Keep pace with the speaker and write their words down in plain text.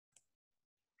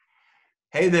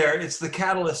Hey there, it's the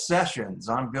Catalyst Sessions.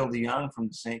 I'm Bill DeYoung from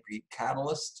the St. Pete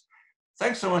Catalyst.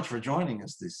 Thanks so much for joining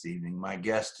us this evening. My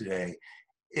guest today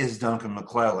is Duncan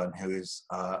McClellan, who is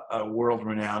a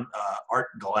world-renowned art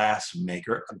glass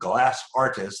maker, a glass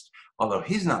artist, although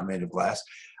he's not made of glass,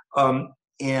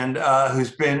 and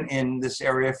who's been in this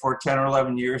area for 10 or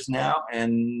 11 years now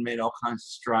and made all kinds of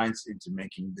strides into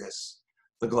making this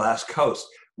the Glass Coast,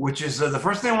 which is the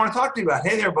first thing I want to talk to you about.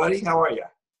 Hey there, buddy. How are you?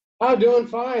 Oh, doing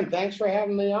fine. Thanks for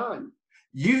having me on.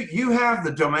 You have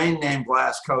the domain name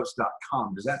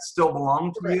glasscoast.com. Does that still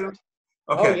belong to you? Correct.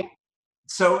 Oh, Okay. yeah.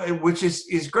 So, which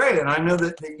is great. And I know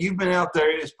that you've been out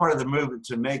there as part of the movement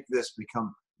to make this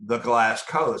become the Glass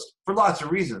Coast for lots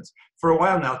of reasons for a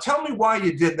while now. Tell me why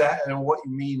you did that and what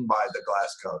you mean by the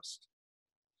Glass Coast.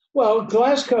 Well,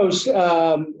 Glass Coast,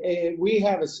 we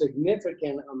have a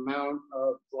significant amount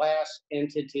of glass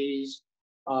entities,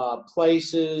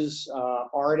 places,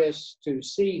 artists to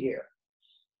see here.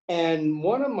 And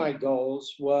one of my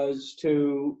goals was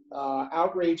to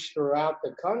outreach throughout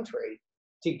the country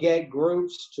to get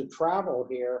groups to travel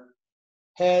here,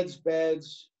 heads,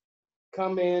 beds,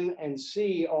 come in and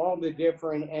see all the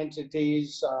different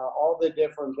entities, all the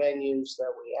different venues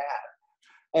that we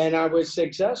have. And I was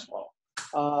successful.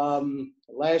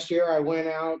 Last year I went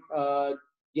out,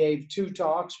 gave 2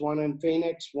 talks, one in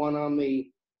Phoenix, one on the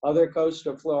other coast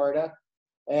of Florida.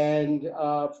 And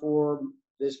for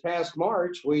this past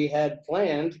March, we had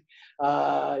planned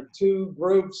 2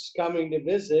 groups coming to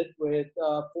visit with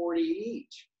 40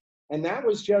 each. And that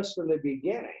was just in the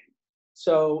beginning.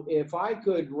 So if I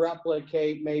could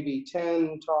replicate maybe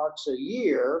 10 talks a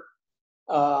year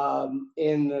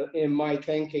in my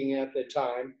thinking at the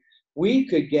time, we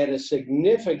could get a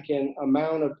significant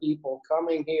amount of people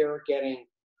coming here, getting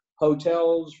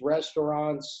hotels,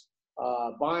 restaurants,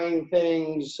 buying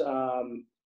things,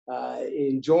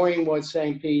 enjoying what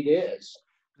St. Pete is.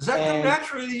 Does that come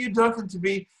naturally to you, Duncan, to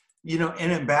be,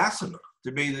 an ambassador,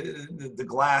 to be the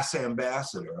glass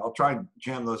ambassador? I'll try and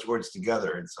jam those words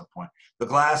together at some point. The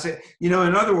glass, in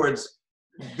other words,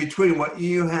 between what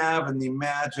you have and the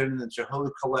Imagine and the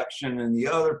Jehovah collection and the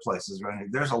other places right here,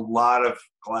 there's a lot of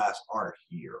glass art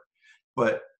here.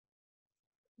 But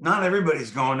not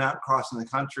everybody's going out crossing the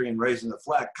country and raising the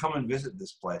flag. Come and visit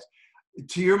this place.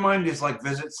 To your mind, is like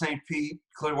Visit St. Pete,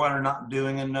 Clearwater not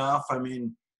doing enough? I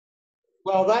mean,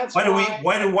 well, that's why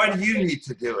do you need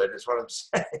to do it, is what I'm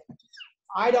saying.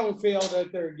 I don't feel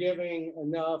that they're giving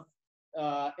enough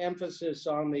emphasis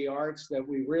on the arts, that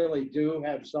we really do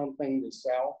have something to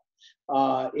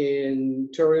sell in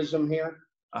tourism here.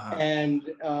 And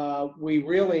we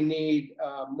really need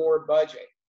more budget.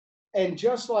 And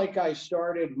just like I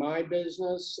started my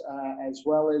business as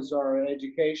well as our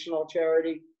educational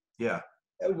charity, yeah,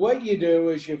 what you do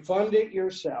is you fund it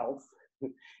yourself.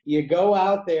 You go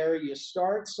out there, you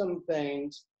start some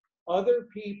things, other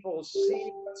people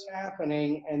see what's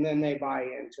happening, and then they buy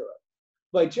into it.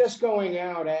 But just going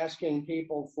out asking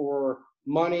people for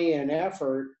money and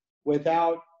effort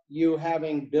without you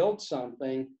having built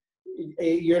something,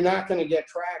 you're not going to get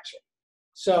traction.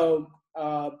 So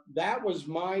that was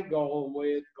my goal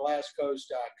with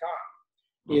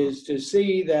glasscoast.com, is to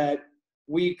see that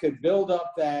we could build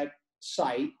up that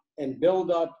site and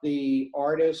build up the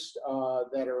artists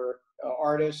that are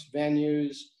artists,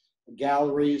 venues,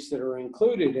 galleries that are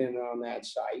included on that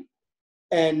site.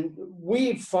 And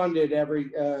we've funded every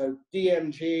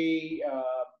DMG,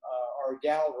 our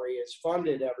gallery has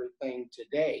funded everything to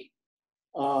date.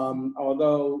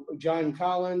 Although John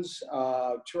Collins,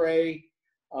 Trey,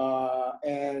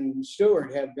 and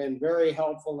Stuart have been very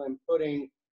helpful in putting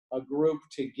a group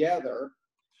together.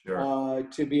 Sure.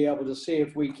 To be able to see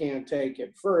if we can't take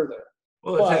it further.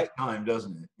 Well, it takes time,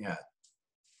 doesn't it? Yeah.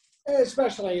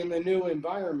 Especially in the new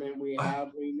environment we have,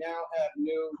 we now have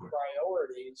new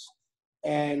priorities,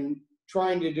 and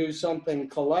trying to do something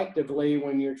collectively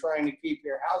when you're trying to keep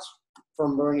your house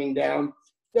from burning down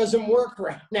doesn't work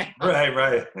right now.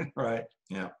 Right.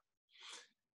 Yeah.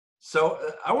 So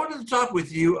I wanted to talk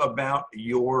with you about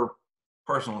your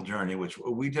personal journey, which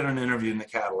we did an interview in the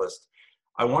Catalyst.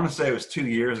 I want to say it was 2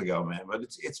 years ago, man, but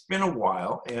it's been a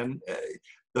while, and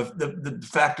the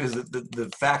fact is that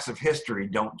the facts of history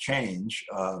don't change.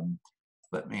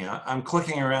 I'm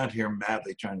clicking around here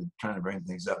madly trying to bring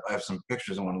things up. I have some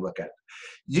pictures I want to look at.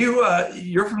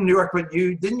 You're from New York, but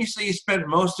didn't you say you spent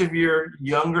most of your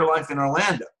younger life in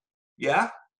Orlando? Yeah.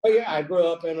 Oh yeah, I grew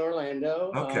up in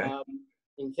Orlando. Okay.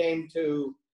 And came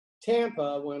to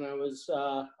Tampa when I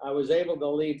was able to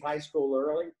leave high school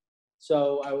early.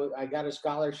 So I got a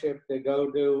scholarship to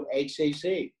go to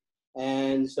HCC,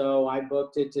 and so I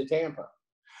booked it to Tampa.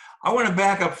 I want to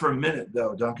back up for a minute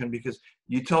though, Duncan, because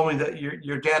you told me that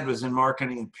your dad was in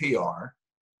marketing and PR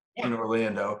in Yeah.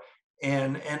 Orlando.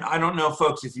 And I don't know,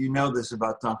 folks, if you know this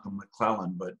about Duncan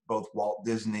McClellan, but both Walt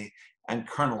Disney and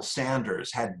Colonel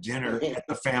Sanders had dinner at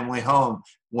the family home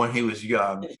when he was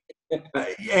young.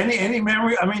 Any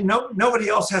memory? I mean, nobody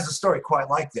else has a story quite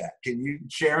like that. Can you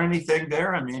share anything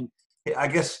there? I mean, I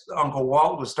guess Uncle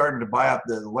Walt was starting to buy up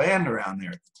the land around there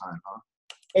at the time, huh?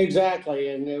 Exactly,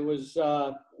 and it was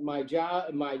my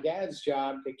dad's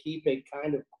job to keep it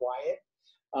kind of quiet,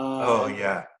 Oh uh,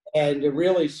 yeah. and to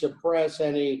really suppress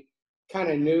any kind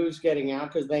of news getting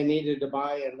out because they needed to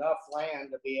buy enough land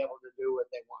to be able to do what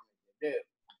they wanted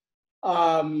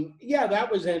to do. Yeah,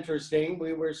 that was interesting.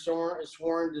 We were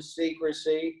sworn to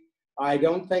secrecy. I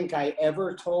don't think I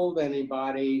ever told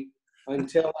anybody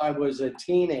until I was a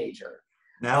teenager.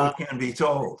 Now Uh, it can be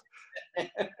told.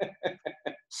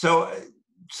 So,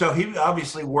 so he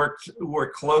obviously worked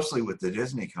closely with the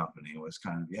Disney company. It was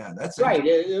kind of, yeah, that's right,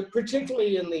 interesting.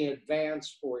 particularly in the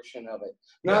advanced portion of it.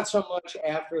 Yeah. Not so much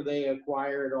after they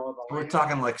acquired all the We're land.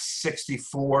 talking like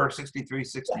 64, 63,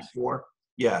 Yes. 64.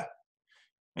 Yeah.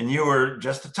 And you were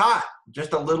just a tot,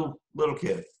 just a little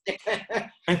kid.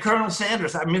 And Colonel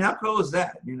Sanders, I mean, how cool is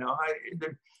that? You know,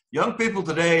 young people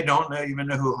today don't even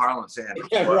know who Harlan Sanders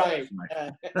Yeah, was.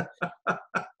 right.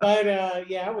 But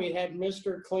yeah, we had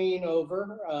Mr. Clean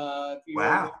over. If you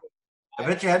remember. Wow. I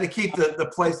bet you had to keep the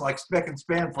place like spick and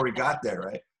span before he got there,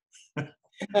 right?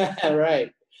 Right.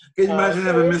 Can you imagine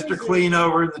So having it Mr. was Clean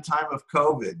over in the time of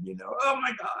COVID, you know? Oh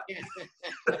my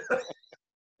God.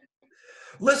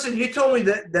 Listen, you told me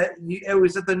it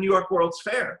was at the New York World's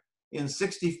Fair in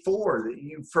 '64 that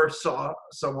you first saw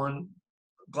someone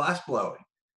glass blowing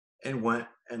and went,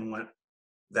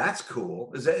 that's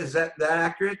cool. Is that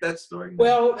accurate, that story?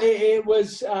 Well, it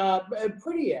was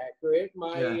pretty accurate.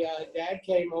 My Yeah. dad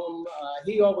came home.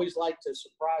 He always liked to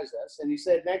surprise us, and he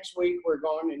said, "Next week we're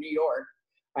going to New York."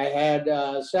 I had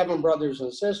 7 brothers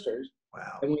and sisters,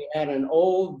 Wow. and we had an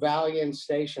old Valiant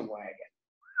station wagon.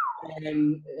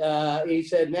 And he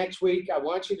said, "Next week I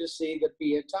want you to see the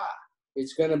Pietà.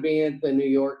 It's going to be at the New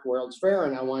York World's Fair,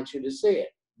 and I want you to see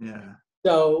it." Yeah.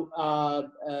 So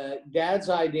Dad's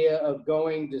idea of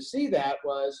going to see that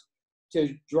was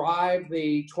to drive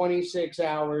the 26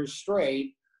 hours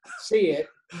straight, see it,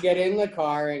 get in the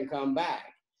car, and come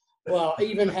back. Well,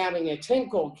 even having a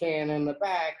tinkle can in the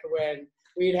back when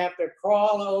we'd have to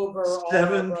crawl over all our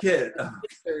 7 brothers kids. and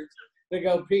sisters to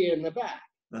go pee in the back.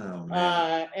 Oh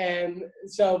man. And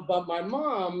so, but my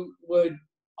mom would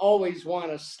always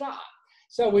want to stop.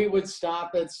 So we would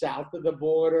stop at south of the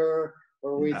border,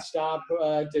 or we'd Yeah. stop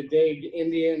to dig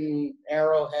Indian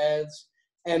arrowheads.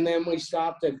 And then we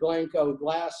stopped at Glencoe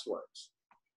Glassworks.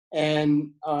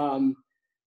 And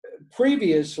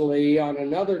previously, on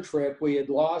another trip, we had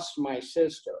lost my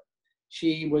sister.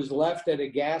 She was left at a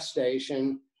gas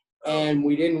station, and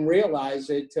we didn't realize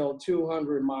it till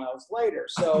 200 miles later.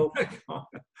 So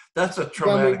that's a when we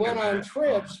traumatic went on event.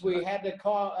 trips, we had to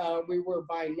call, we were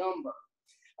by number.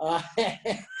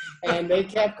 And they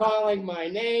kept calling my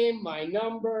name, my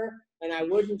number, and I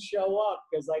wouldn't show up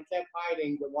because I kept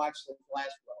hiding to watch the glass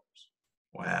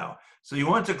blowers. Wow. So you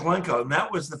went to Glencoe, and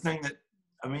that was the thing that,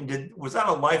 I mean, was that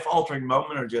a life-altering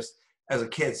moment, or just as a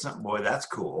kid, something, boy, that's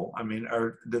cool? I mean,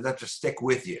 or did that just stick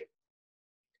with you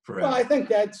forever? Well, I think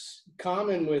that's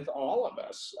common with all of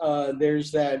us.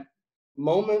 There's that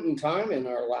moment in time in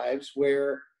our lives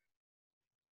where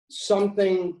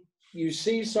you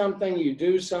see something, you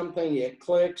do something, it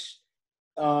clicks.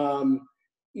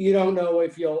 You don't know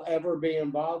if you'll ever be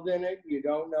involved in it. You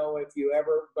don't know if you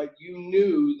ever, but you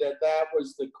knew that that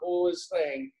was the coolest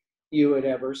thing you had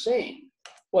ever seen.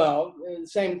 Well,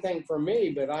 same thing for me,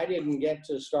 but I didn't get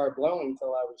to start blowing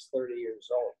till I was 30 years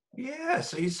old. Yeah.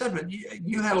 So you said, but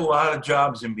you had a lot of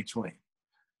jobs in between.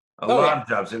 A Oh, lot yeah. of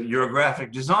jobs. You're a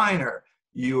graphic designer.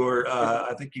 You were,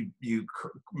 I think you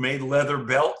made leather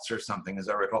belts or something, as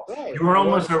I recall. Right. You were I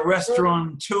almost was a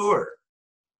restaurateur.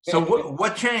 So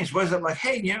what changed? Was it like,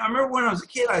 hey, I remember when I was a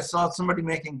kid, I saw somebody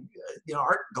making,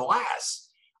 art glass.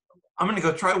 I'm going to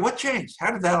go try. What changed? How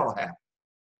did that all happen?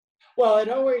 Well, I'd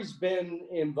always been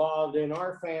involved in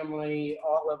our family.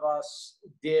 All of us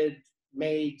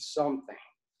made something.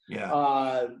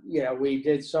 Yeah. We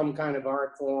did some kind of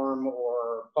art form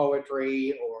or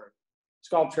poetry or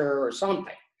sculpture or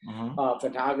something. Mm-hmm.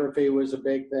 Photography was a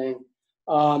big thing.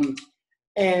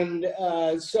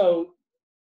 So,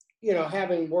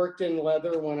 having worked in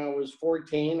leather when I was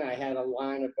 14, I had a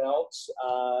line of belts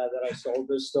that I sold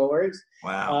to stores.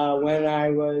 Wow. When I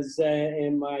was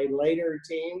in my later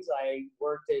teens, I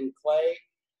worked in clay.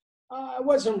 I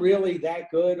wasn't really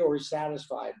that good or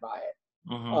satisfied by it.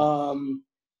 Mm-hmm.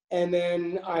 And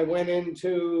then I went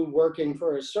into working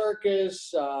for a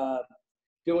circus,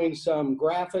 doing some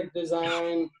graphic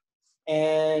design,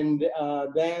 and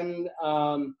then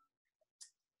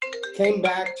came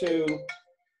back to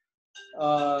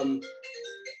um,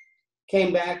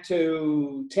 came back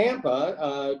to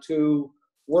Tampa to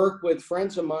work with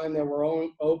friends of mine that were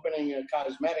opening a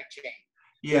cosmetic chain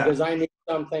Yeah. because I knew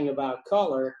something about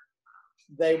color.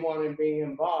 They wanted me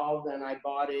involved, and I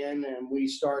bought in, and we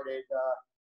started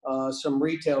some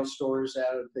retail stores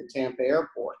out of the Tampa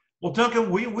airport. Well, Duncan,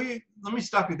 we let me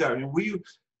stop you there. I mean, were you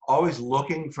always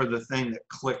looking for the thing that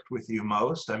clicked with you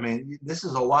most? I mean, this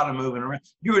is a lot of moving around.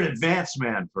 You were an advanced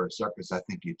man for a circus, I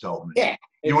think you told me. Yeah,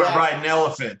 You weren't exactly. riding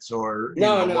elephants or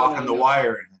No, walking the no.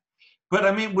 wire. But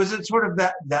I mean, was it sort of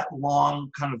that long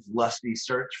kind of lusty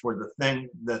search for the thing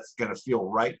that's going to feel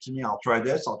right to me? I'll try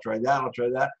this, I'll try that, I'll try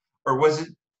that. Or was it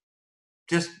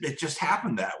just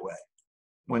happened that way?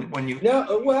 When you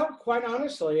No, well, quite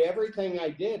honestly, everything I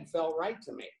did felt right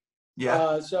to me.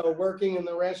 Yeah. So working in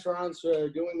the restaurants,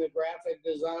 doing the graphic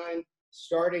design,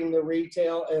 starting the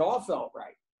retail, it all felt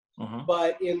right. Mhm.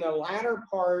 But in the latter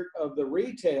part of the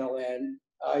retail end,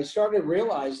 I started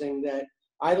realizing that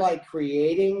I like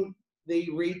creating the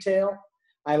retail.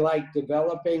 I like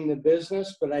developing the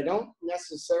business, but I don't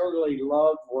necessarily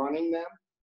love running them.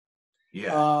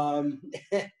 Yeah.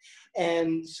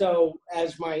 And so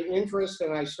as my interest,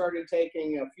 and I started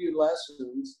taking a few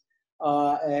lessons,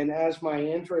 and as my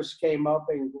interest came up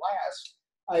in glass,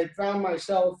 I found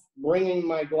myself bringing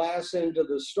my glass into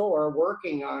the store,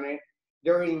 working on it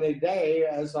during the day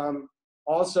as I'm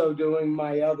also doing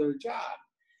my other job.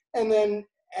 And then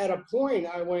at a point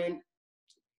I went,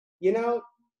 you know,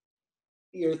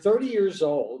 you're 30 years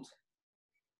old.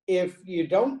 If you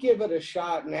don't give it a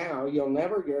shot now, you'll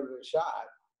never give it a shot.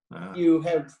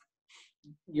 Uh,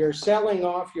 You're selling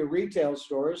off your retail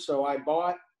stores. So I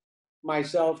bought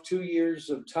myself 2 years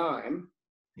of time.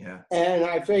 yeah. And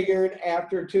I figured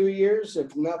after 2 years,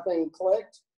 if nothing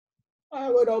clicked, I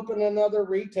would open another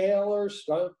retail or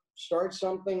start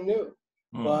something new.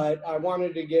 Mm. But I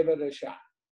wanted to give it a shot.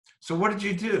 So what did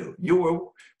you do?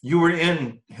 You were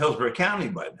in Hillsborough County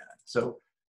by then. So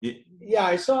Yeah,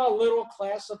 I saw a little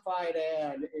classified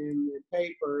ad in the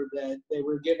paper that they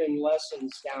were giving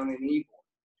lessons down in Evil.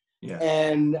 yeah.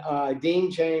 And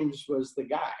Dean James was the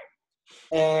guy.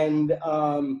 And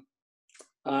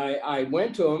I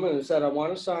went to him and I said, I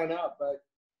want to sign up, but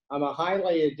I'm a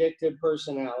highly addictive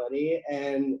personality.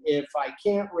 And if I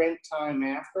can't rent time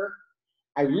after,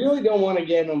 I really don't want to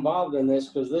get involved in this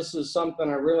because this is something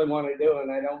I really want to do.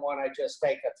 And I don't want to just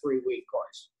take a 3-week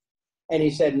course. And he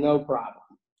said, no problem.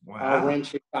 Wow. I'll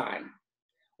rent you time.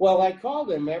 Well, I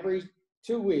called him every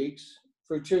 2 weeks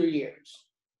for 2 years.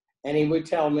 And he would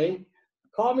tell me,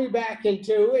 call me back in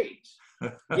 2 weeks.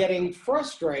 Getting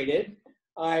frustrated,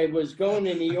 I was going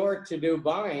to New York to do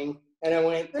buying, and I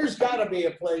went, there's got to be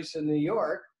a place in New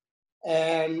York.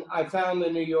 And I found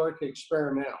the New York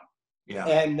Experimental. Yeah.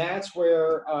 And that's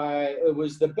where it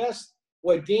was the best.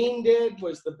 What Dean did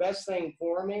was the best thing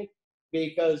for me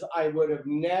because I would have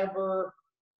never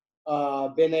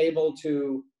been able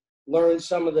to learn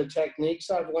some of the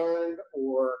techniques I've learned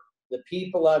or the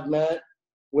people I've met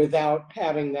without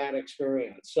having that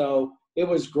experience. So it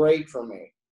was great for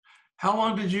me. How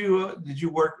long did you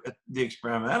work at the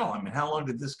Experimental? I mean, how long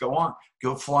did this go on?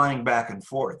 Go flying back and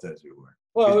forth as you were.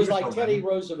 Well, it was like Teddy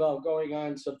Roosevelt going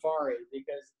on safari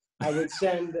because I would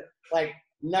send like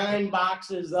 9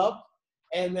 boxes up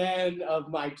and then of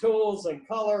my tools and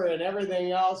color and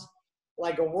everything else,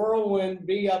 like a whirlwind,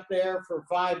 be up there for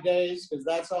 5 days because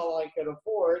that's all I could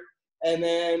afford. And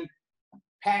then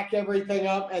pack everything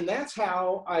up. And that's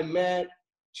how I met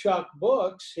Chuck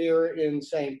Books here in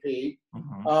St. Pete,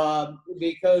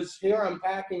 because here I'm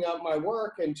packing up my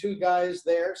work and 2 guys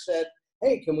there said,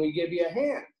 hey, can we give you a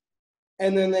hand?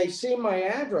 And then they see my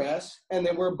address and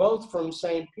they were both from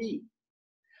St. Pete.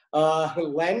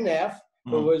 Len Neff,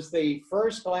 who was the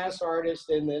first glass artist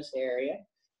in this area,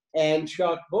 and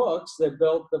Chuck Books that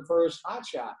built the first hot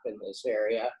shop in this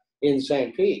area in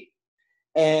St. Pete.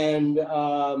 And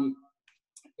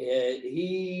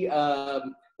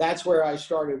that's where I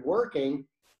started working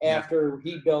after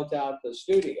he built out the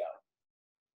studio.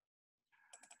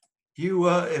 You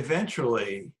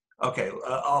eventually, okay,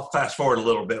 I'll fast forward a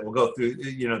little bit. We'll go through,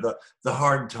 the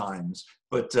hard times.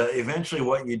 But eventually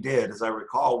what you did, as I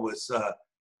recall, was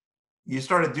you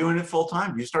started doing it full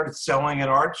time. You started selling at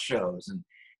art shows. And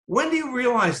when do you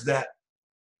realize that?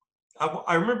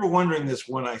 I remember wondering this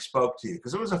when I spoke to you,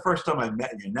 because it was the first time I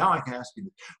met you. Now I can ask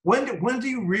you, when do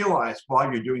you realize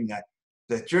while you're doing that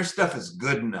your stuff is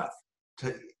good enough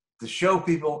to show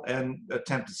people and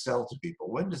attempt to sell to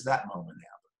people? When does that moment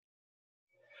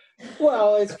happen?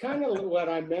 Well, it's kind of what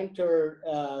I mentor.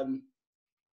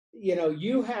 You know,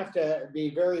 you have to be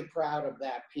very proud of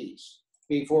that piece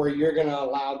before you're going to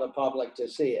allow the public to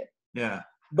see it. Yeah.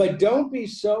 But don't be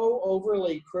so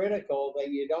overly critical that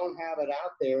you don't have it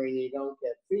out there and you don't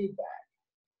get feedback.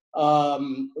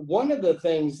 One of the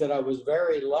things that I was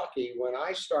very lucky when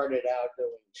I started out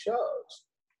doing shows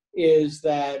is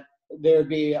that there'd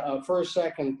be a first,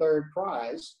 second, third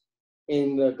prize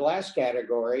in the glass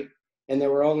category, and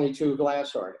there were only 2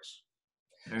 glass artists.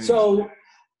 So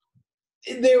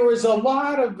there was a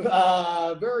lot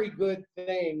of very good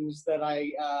things that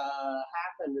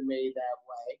happened to me that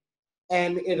way.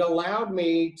 And it allowed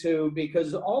me to,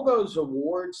 because all those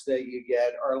awards that you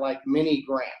get are like mini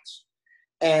grants.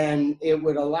 And it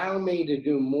would allow me to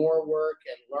do more work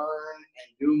and learn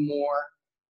and do more.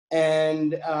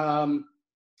 And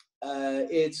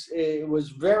it was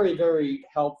very, very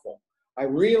helpful. I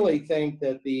really think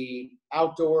that the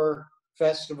outdoor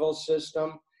festival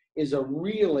system is a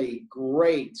really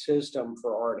great system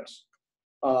for artists.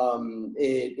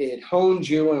 It hones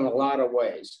you in a lot of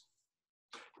ways.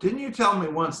 Didn't you tell me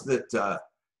once that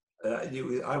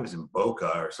I was in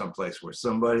Boca or someplace where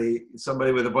somebody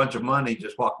with a bunch of money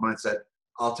just walked by and said,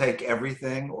 "I'll take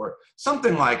everything," or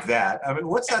something like that? I mean,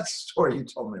 what's that story you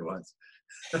told me once?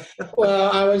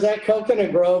 Well, I was at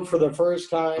Coconut Grove for the first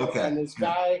time, Okay. And this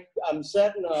guy, I'm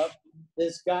setting up.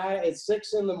 This guy, it's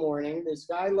 6 a.m. This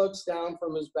guy looks down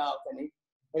from his balcony,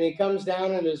 and he comes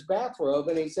down in his bathrobe,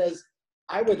 and he says,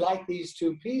 "I would like these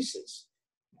 2 pieces."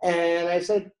 And I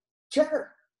said,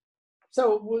 "Sure."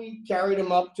 So we carried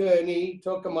him and he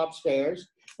took him upstairs,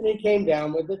 and he came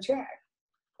down with the check.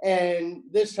 And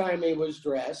this time he was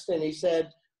dressed, and he said,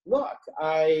 "Look,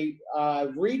 I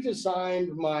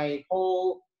redesigned my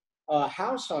whole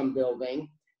house I'm building,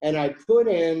 and I put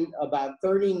in about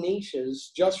 30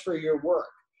 niches just for your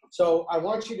work. So I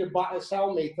want you to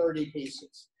sell me 30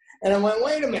 pieces." And I went,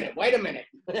 wait a minute.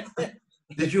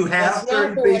 Did you have That's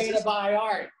 30 not the pieces? way to buy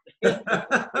art.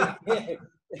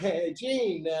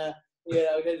 Gene,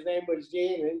 his name was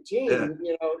Gene. And Gene,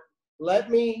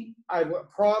 I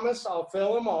promise I'll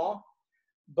fill them all,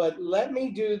 but let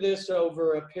me do this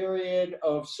over a period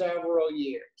of several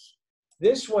years.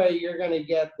 This way, you're going to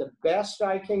get the best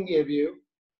I can give you.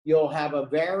 You'll have a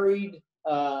varied,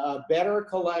 better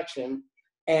collection,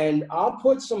 and I'll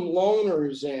put some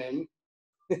loaners in,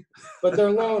 but they're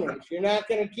loaners. You're not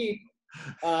going to keep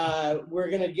them. We're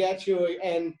going to get you,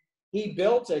 and he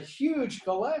built a huge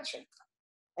collection.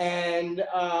 And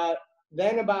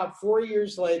then about 4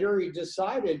 years later, he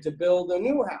decided to build a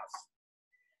new house.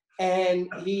 And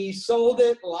he sold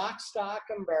it lock, stock,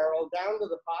 and barrel down to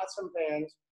the pots and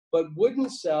pans, but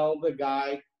wouldn't sell the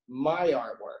guy my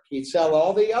artwork. He'd sell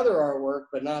all the other artwork,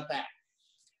 but not that.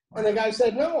 And the guy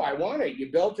said, "No, I want it.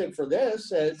 You built it for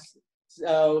this."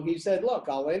 So he said, "Look,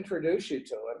 I'll introduce you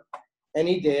to him." And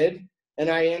he did. And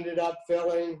I ended up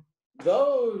filling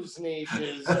those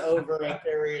niches over a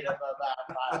period of about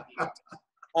 5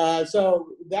 years.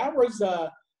 So that was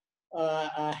a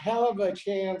hell of a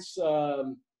chance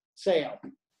sale.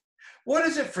 What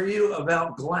is it for you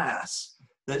about glass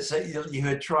that say you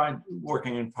had tried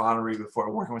working in pottery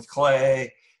before, working with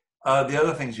clay, the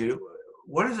other things you do?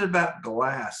 What is it about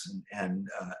glass and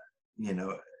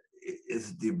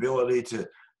is the ability to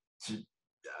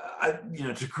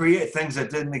create things that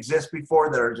didn't exist before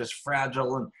that are just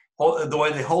fragile and the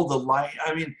way they hold the light?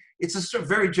 I mean, it's a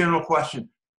very general question.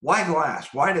 Why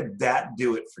glass? Why did that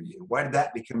do it for you? Why did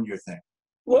that become your thing?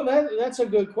 Well, that's a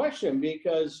good question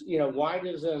because, why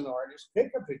does an artist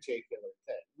pick a particular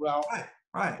thing? Well,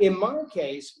 right. In my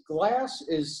case, glass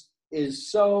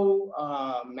is so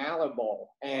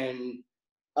malleable, and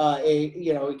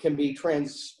it can be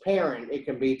transparent, it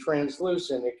can be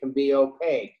translucent, it can be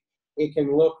opaque, it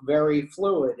can look very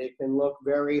fluid, it can look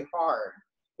very hard,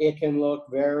 it can look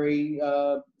very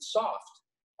soft.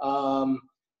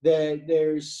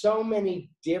 There's so many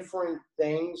different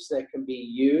things that can be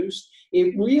used.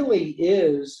 It really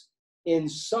is, in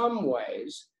some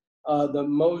ways, the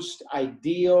most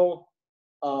ideal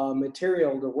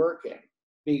material to work in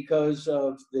because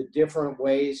of the different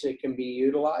ways it can be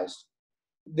utilized.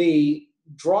 The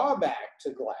drawback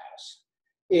to glass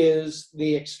is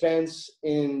the expense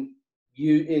in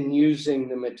using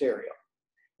the material.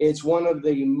 It's one of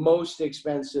the most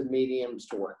expensive mediums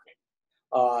to work in.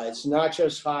 It's not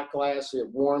just hot glass, it's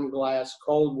warm glass,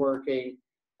 cold working.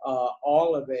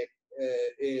 All of it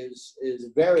is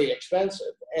very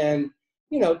expensive. And,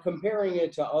 comparing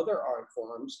it to other art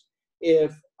forms,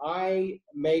 if I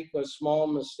make a small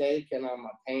mistake and I'm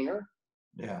a painter,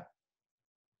 yeah,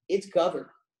 it's covered.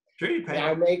 Sure, you Now, I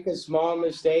paint. make a small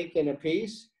mistake in a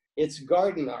piece, it's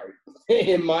garden art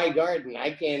in my garden.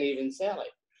 I can't even sell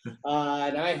it.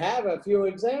 And I have a few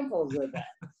examples of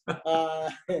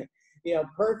that.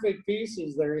 Perfect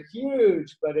pieces, they're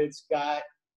huge, but it's got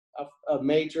a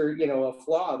major, a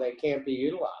flaw that can't be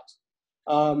utilized.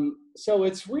 So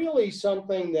it's really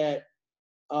something that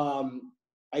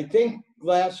I think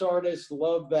glass artists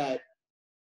love. That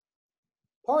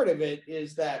part of it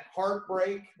is that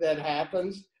heartbreak that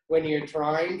happens when you're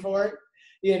trying for it.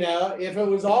 If it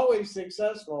was always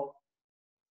successful,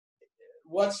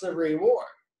 what's the reward?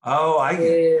 Oh, I get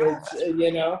It's,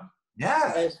 it.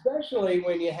 Yeah. especially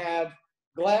when you have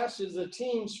glass is a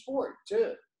team sport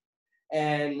too,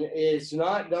 and it's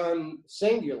not done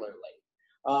singularly.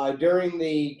 During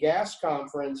the gas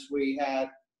conference we had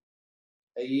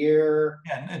a year,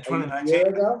 Yeah, in a 2019. year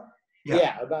ago, Yeah.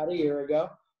 yeah, about a year ago,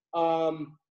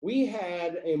 we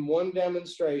had in one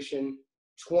demonstration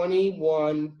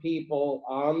 21 people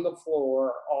on the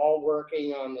floor all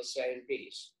working on the same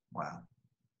piece Wow.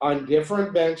 on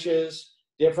different benches,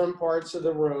 different parts of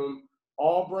the room,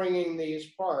 all bringing these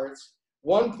parts.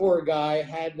 One poor guy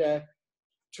had to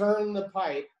turn the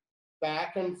pipe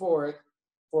back and forth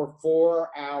for 4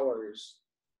 hours,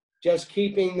 just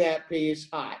keeping that piece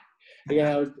hot.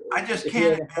 I just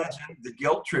can't imagine the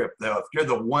guilt trip though. If you're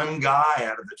the one guy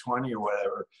out of the 20 or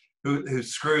whatever who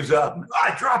screws up,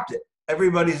 I dropped it.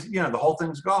 Everybody's, the whole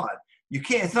thing's gone. You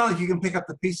can't. It's not like you can pick up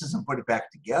the pieces and put it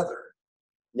back together.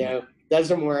 No,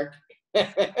 doesn't work.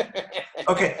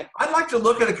 Okay, I'd like to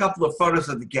look at a couple of photos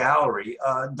of the gallery.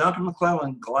 Duncan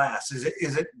McClellan glass. Is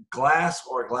it glass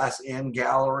or glass in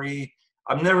gallery?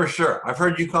 I'm never sure. I've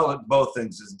heard you call it both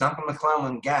things. Is Duncan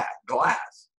McClellan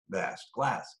glass?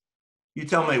 You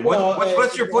tell me. Well,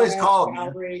 What's your place called, man?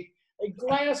 gallery,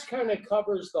 glass kind of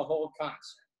covers the whole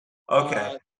concept.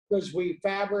 Okay. Because we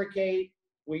fabricate,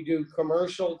 we do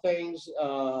commercial things,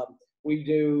 we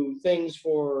do things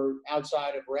for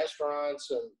outside of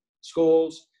restaurants and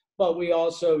schools, but we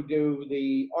also do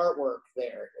the artwork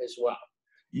there as well.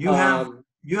 You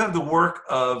have the work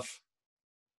of,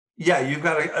 you've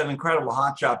got an incredible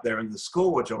hot shop there in the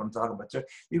school, which I want to talk about too.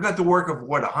 You've got the work of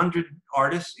what, 100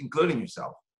 artists, including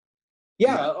yourself?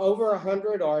 Yeah, over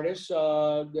 100 artists,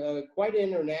 quite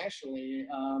internationally.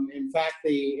 In fact,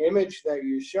 the image that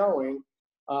you're showing,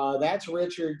 that's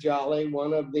Richard Jolly,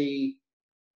 one of the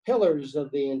pillars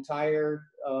of the entire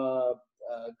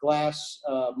glass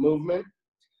movement.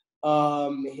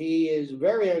 He is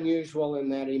very unusual in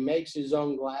that he makes his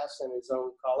own glass and his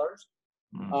own colors.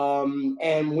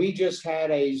 And we just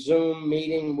had a Zoom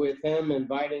meeting with him,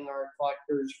 inviting our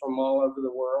collectors from all over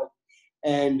the world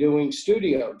and doing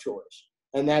studio tours.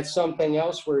 And that's something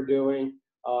else we're doing.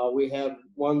 We have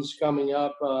ones coming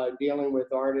up dealing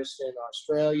with artists in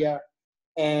Australia.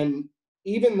 And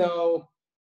even though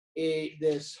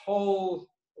this whole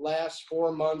last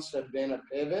 4 months have been a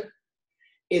pivot,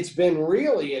 it's been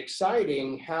really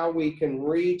exciting how we can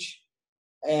reach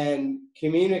and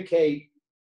communicate,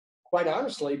 quite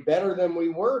honestly, better than we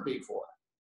were before.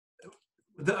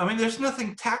 I mean, there's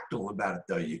nothing tactile about it,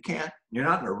 though. You're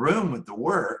not in a room with the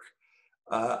work.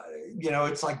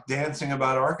 It's like dancing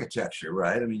about architecture,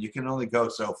 right? I mean, you can only go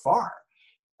so far.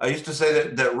 I used to say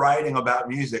that writing about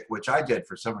music, which I did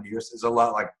for so many years, is a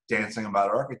lot like dancing about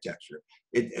architecture.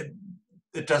 It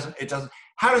doesn't.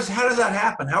 How does that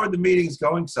happen? How are the meetings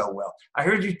going so well? I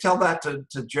heard you tell that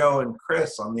to Joe and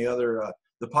Chris on the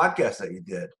podcast that you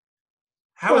did.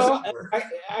 How does it work?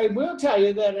 I will tell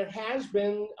you that it has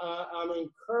been. I'm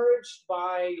encouraged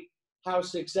by how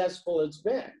successful it's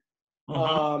been.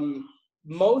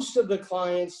 Most of the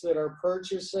clients that are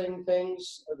purchasing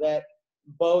things that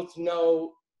both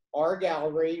know our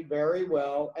gallery very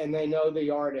well, and they know the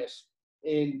artist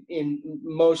in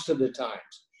most of the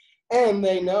times. And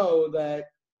they know that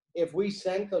if we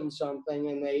sent them something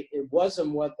and it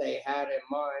wasn't what they had in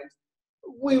mind,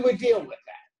 we would deal with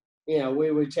that. We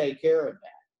would take care of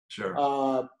that.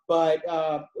 Sure. But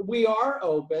we are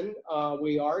open.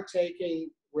 We are taking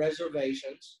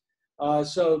reservations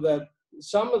so that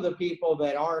some of the people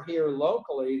that are here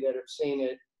locally that have seen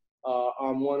it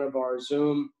on one of our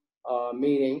Zoom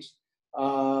meetings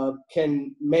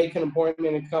can make an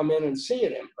appointment and come in and see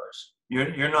it in person.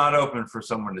 You're not open for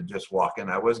someone to just walk in.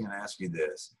 I wasn't going to ask you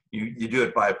this. You do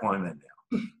it by appointment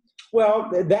now.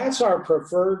 Well, that's our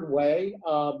preferred way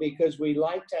because we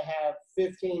like to have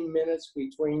 15 minutes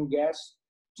between guests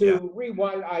to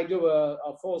rewind. I do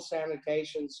a full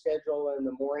sanitation schedule in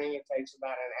the morning. It takes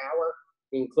about an hour,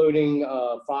 including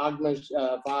fog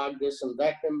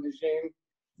disinfectant machine.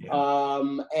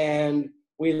 And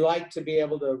We like to be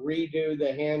able to redo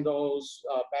the handles,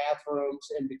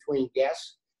 bathrooms in between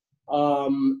guests.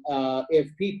 If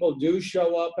people do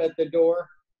show up at the door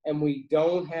and we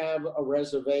don't have a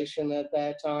reservation at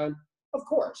that time, of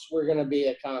course, we're going to be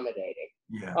accommodating.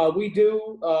 Yeah. We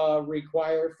do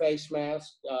require face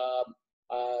masks.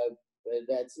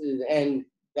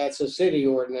 That's a city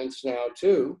ordinance now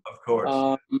too. Of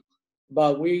course.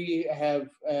 But we have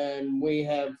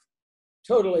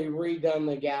totally redone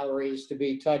the galleries to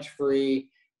be touch-free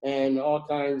and all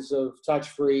kinds of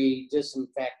touch-free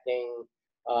disinfecting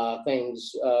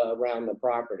things around the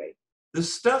property. The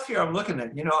stuff here I'm looking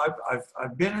at, you know,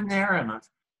 I've been in there and I've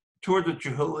toured the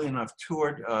Chihuly and I've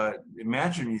toured the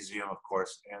Imagine Museum, of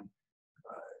course. And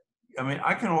I mean,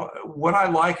 what I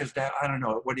like is that, I don't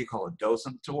know, what do you call it, a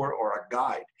docent tour or a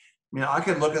guide? I mean, I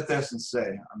could look at this and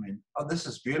say, I mean, oh, this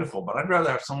is beautiful, but I'd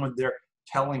rather have someone there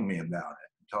telling me about it,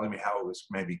 telling me how it was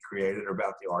maybe created or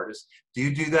about the artist. Do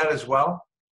you do that as well?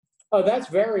 Oh, that's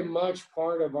very much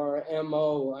part of our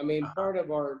MO. I mean, part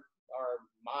of our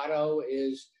motto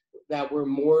is that we're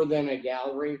more than a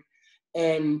gallery.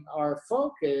 And our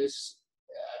focus,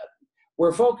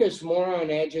 we're focused more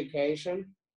on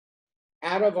education.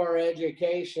 Out of our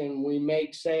education, we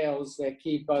make sales that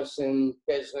keep us in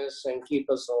business and keep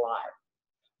us alive.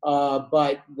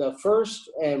 But the first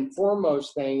and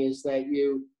foremost thing is that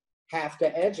you have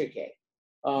to educate.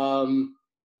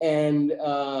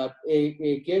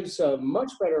 It gives a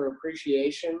much better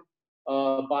appreciation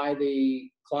by the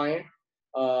client.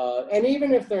 And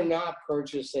even if they're not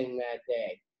purchasing that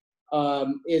day,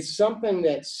 it's something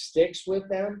that sticks with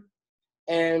them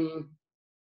and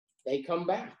they come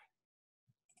back.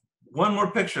 One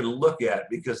more picture to look at,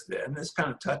 because and this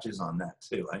kind of touches on that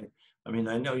too. I mean,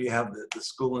 I know you have the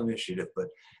school initiative, but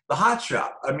the hot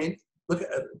shop, I mean, look,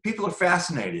 people are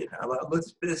fascinated.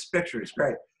 This picture is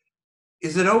great.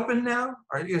 Is it open now?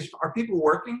 Are people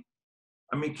working?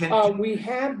 I mean, we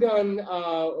have done,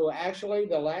 actually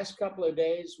the last couple of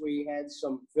days, we had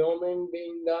some filming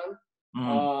being done.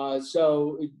 Mm.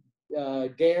 So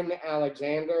Dan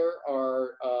Alexander,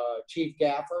 our chief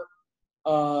gaffer,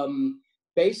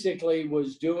 basically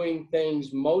was doing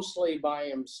things mostly by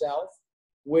himself,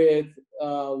 with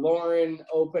Lauren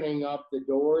opening up the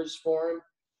doors for him.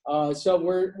 So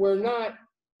we're not,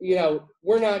 you know,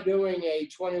 we're not doing a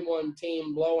 21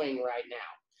 team blowing right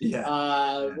now.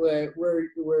 Yeah.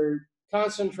 We're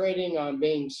concentrating on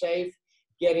being safe,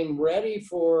 getting ready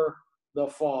for the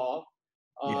fall,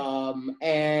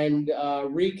 and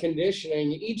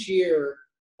reconditioning each year.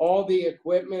 All the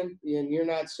equipment, and you're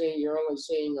only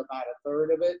seeing about a third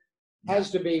of it,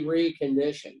 has to be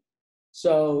reconditioned.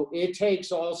 So it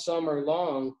takes all summer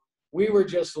long. We were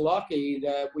just lucky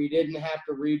that we didn't have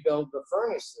to rebuild the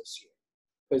furnace this year,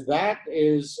 because that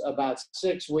is about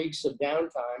 6 weeks of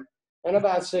downtime and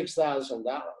about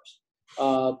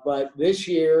 $6,000. But this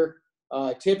year,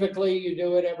 typically you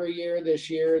do it every year. This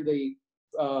year, the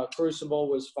crucible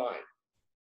was fine.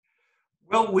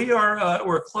 Well,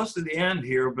 we're close to the end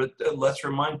here, but let's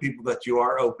remind people that you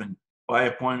are open by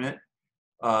appointment.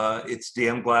 It's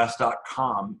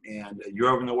dmglass.com, and you're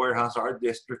over in the Warehouse Art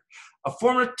District, a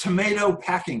former tomato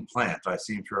packing plant, I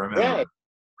seem to remember. Yeah.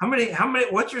 How many,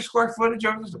 what's your square footage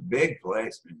of this? It's a big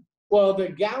place, man. Well, the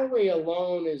gallery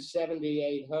alone is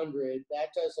 7,800.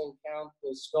 That doesn't count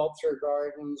the sculpture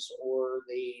gardens or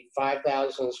the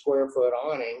 5,000 square foot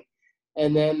awning.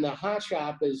 And then the hot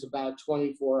shop is about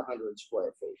 2,400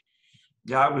 square feet.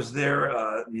 Yeah, I was there,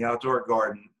 the outdoor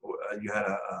garden. You had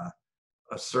a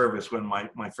service when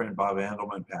my friend Bob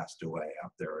Andelman passed away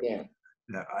out there. Yeah.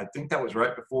 I think that was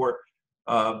right before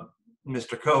Mr.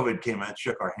 COVID came and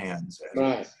shook our hands.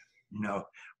 Right. You know,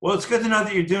 well, it's good to know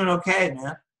that you're doing okay,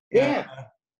 man. Yeah.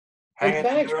 Hey,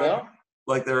 thanks, Bill.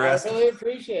 Like the rest. I really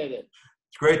appreciate it.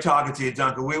 It's great talking to you,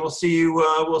 Duncan. We will see you.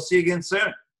 We'll see you again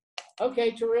soon.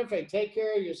 Okay, terrific. Take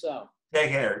care of yourself.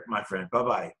 Take care, my friend.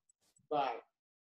 Bye-bye. Bye.